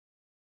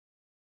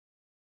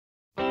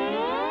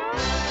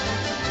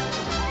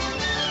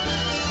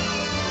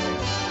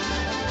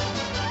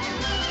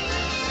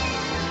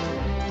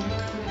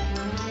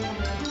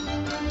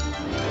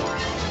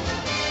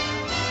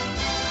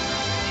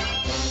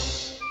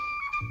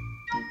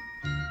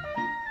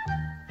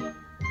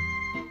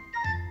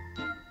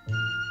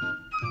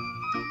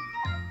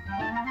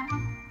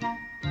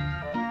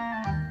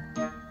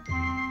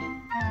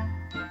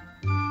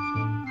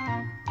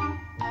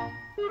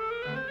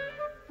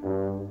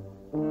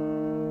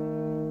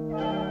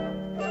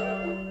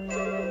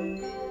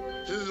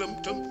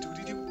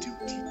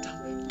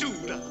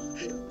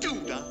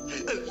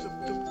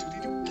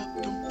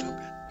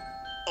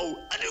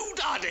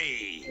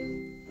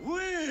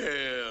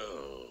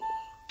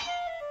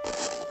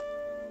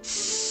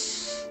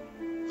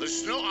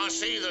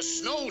The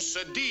snow's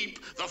so deep,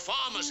 the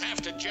farmers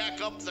have to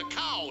jack up the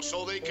cows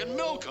so they can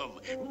milk them.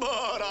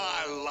 But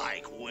I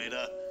like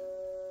winter.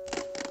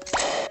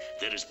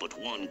 There is but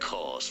one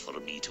cause for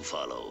me to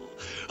follow.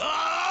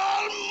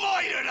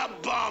 Almighty the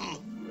bum!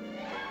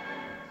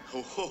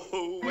 Ho, ho,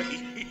 ho,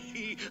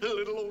 hey,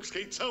 little old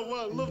skates, how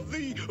I love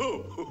thee.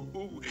 Ho, ho,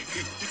 ho,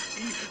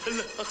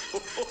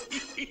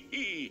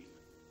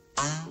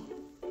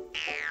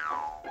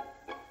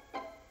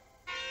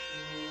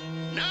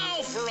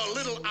 Now for a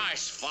little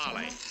ice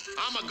folly.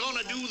 I'm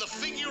gonna do the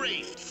figure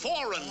 8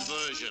 foreign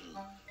version.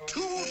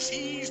 2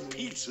 cheese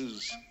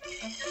pizzas.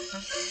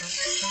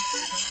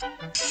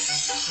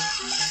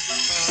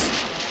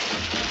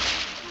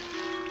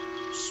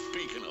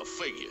 Speaking of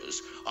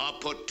figures, I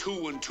put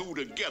 2 and 2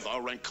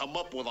 together and come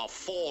up with a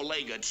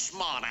 4-legged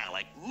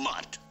smart-aleck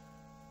mutt.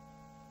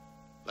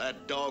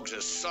 That dog's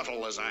as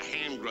subtle as a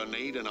hand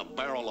grenade in a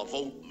barrel of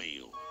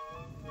oatmeal.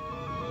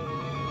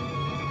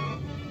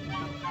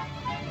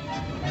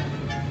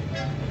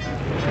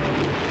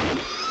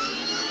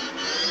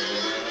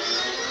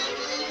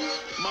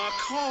 My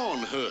corn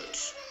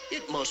hurts.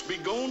 It must be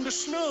going to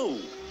snow.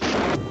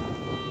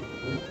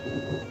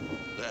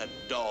 That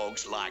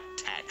dog's like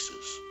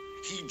taxes.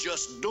 He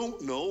just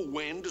don't know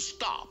when to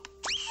stop.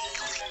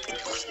 Hey,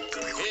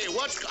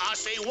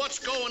 what's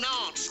going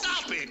on?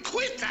 Stop it!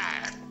 Quit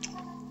that!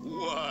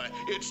 Why,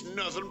 it's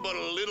nothing but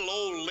a little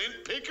old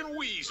lint-picking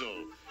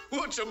weasel.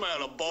 What's the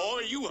matter,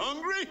 boy? You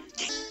hungry?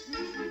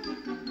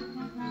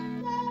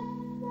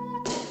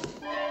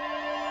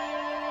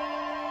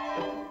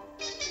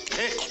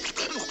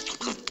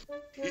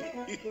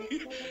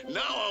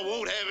 Now I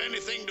won't have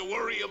anything to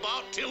worry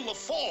about till the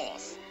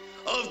 4th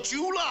of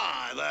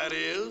July, that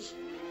is.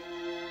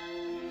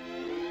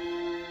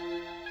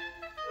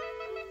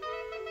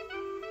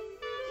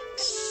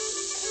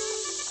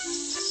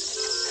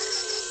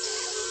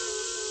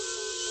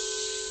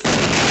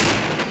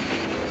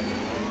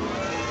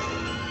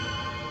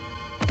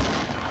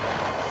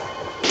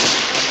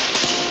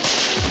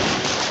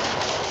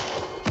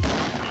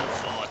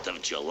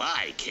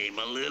 July came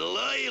a little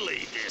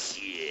early this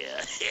year.